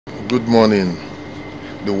Good morning,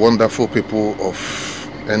 the wonderful people of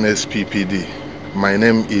NSPPD. My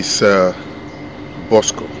name is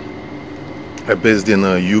Bosco. I'm based in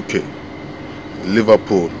UK,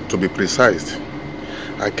 Liverpool to be precise.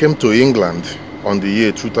 I came to England on the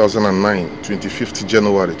year 2009, 25th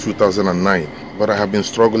January 2009, but I have been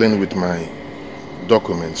struggling with my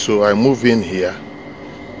documents. So I moved in here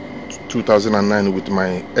 2009 with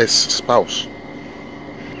my ex-spouse.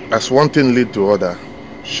 As one thing led to other,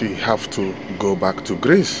 she have to go back to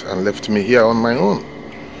Greece and left me here on my own.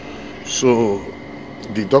 So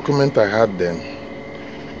the document I had then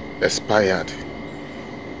expired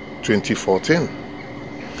 2014.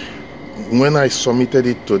 When I submitted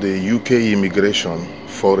it to the UK immigration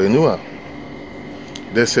for renewal,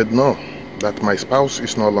 they said no, that my spouse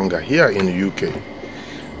is no longer here in the UK,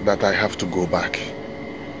 that I have to go back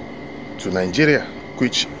to Nigeria,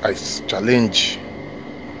 which I challenged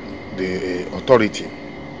the authority.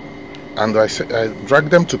 And I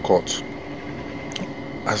dragged them to court.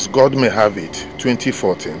 As God may have it,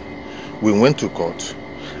 2014, we went to court,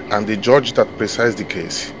 and the judge that presided the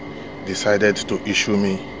case decided to issue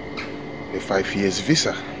me a 5-year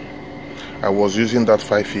visa. I was using that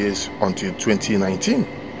 5 years until 2019.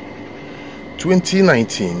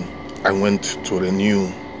 2019, I went to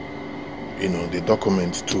renew, the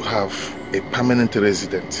document to have a permanent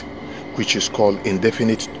resident, which is called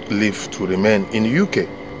indefinite leave to remain in the UK.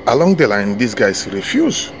 Along the line, these guys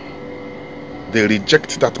refuse. They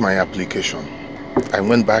reject my application. I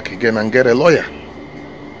went back again and get a lawyer,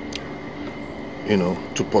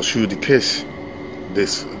 to pursue the case.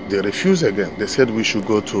 They refused again. They said we should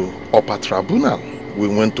go to upper tribunal. We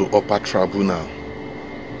went to upper tribunal.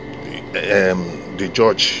 The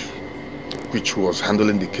judge, which was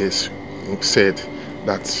handling the case, said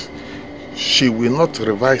that she will not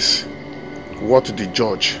revise what the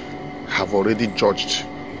judge have already judged,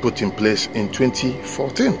 put in place in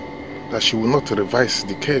 2014, that she will not revise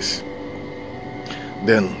the case.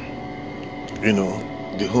 Then,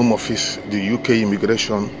 the Home Office, the UK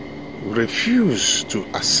immigration, refused to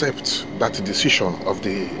accept that decision of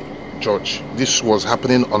the judge. This was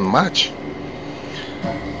happening on March,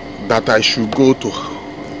 that I should go to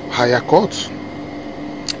higher court,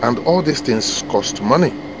 and all these things cost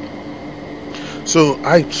money. So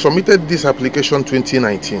I submitted this application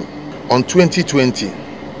 2019. On 2020,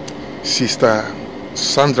 Sister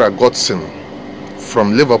Sandra Godson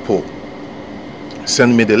from Liverpool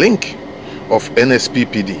sent me the link of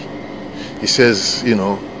NSPPD. He says,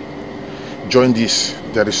 join this.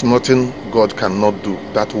 There is nothing God cannot do.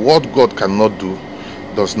 That what God cannot do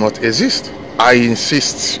does not exist. I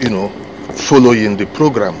insist, following the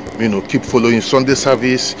program, keep following Sunday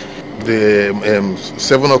service, the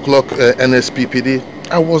 7 o'clock NSPPD.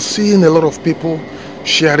 I was seeing a lot of people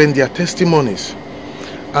sharing their testimonies,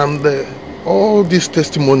 and all these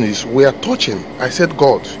testimonies were touching. I said,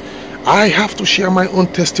 God, I have to share my own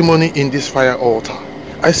testimony in this fire altar.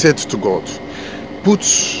 I said to God, put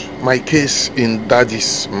my case in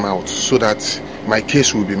Daddy's mouth so that my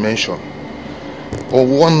case will be mentioned. Or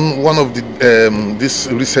one of the this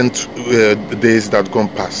recent days that gone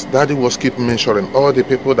past, Daddy was keep mentioning all the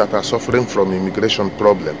people that are suffering from immigration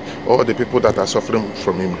problem, all the people that are suffering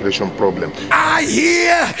from immigration problem. I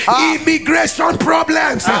hear immigration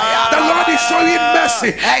problems. The Lord is showing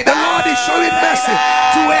mercy. The Lord is showing mercy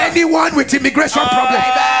to anyone with immigration problem.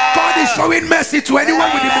 God is showing mercy to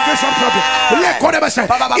anyone with immigration problem.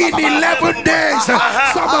 In 11 days,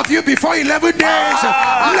 some of you before 11 days,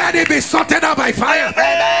 let it be sorted out by fire.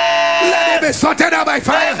 Let it be sorted out by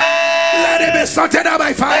fire. Let it be sorted out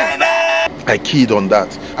by fire. I keyed on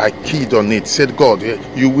that. I keyed on it. Said, God,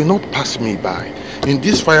 you will not pass me by. In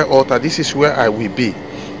this fire altar, this is where I will be.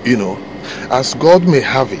 As God may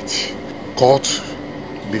have it. Court,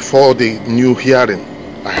 before the new hearing,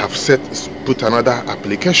 I have put another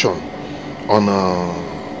application on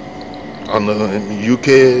UK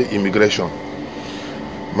immigration.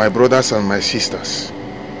 My brothers and my sisters,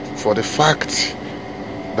 for the fact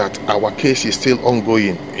that our case is still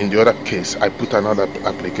ongoing, in the other case, I put another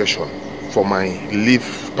application for my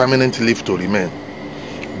permanent leave to remain.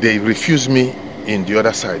 They refused me in the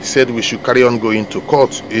other side, said we should carry on going to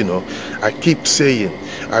court. I keep saying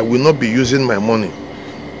I will not be using my money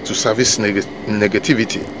to service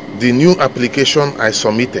negativity. The new application I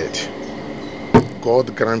submitted,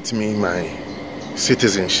 God grant me my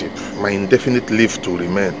citizenship, my indefinite leave to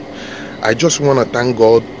remain. I just want to thank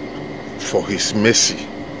God for His mercy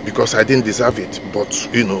because I didn't deserve it. But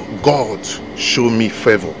you know, God showed me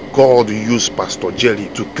favor. God used Pastor Jerry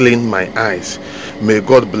to clean my eyes. May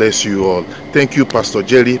God bless you all. Thank you, Pastor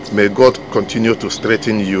Jerry. May God continue to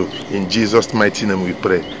strengthen you. In Jesus' mighty name we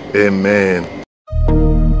pray. Amen.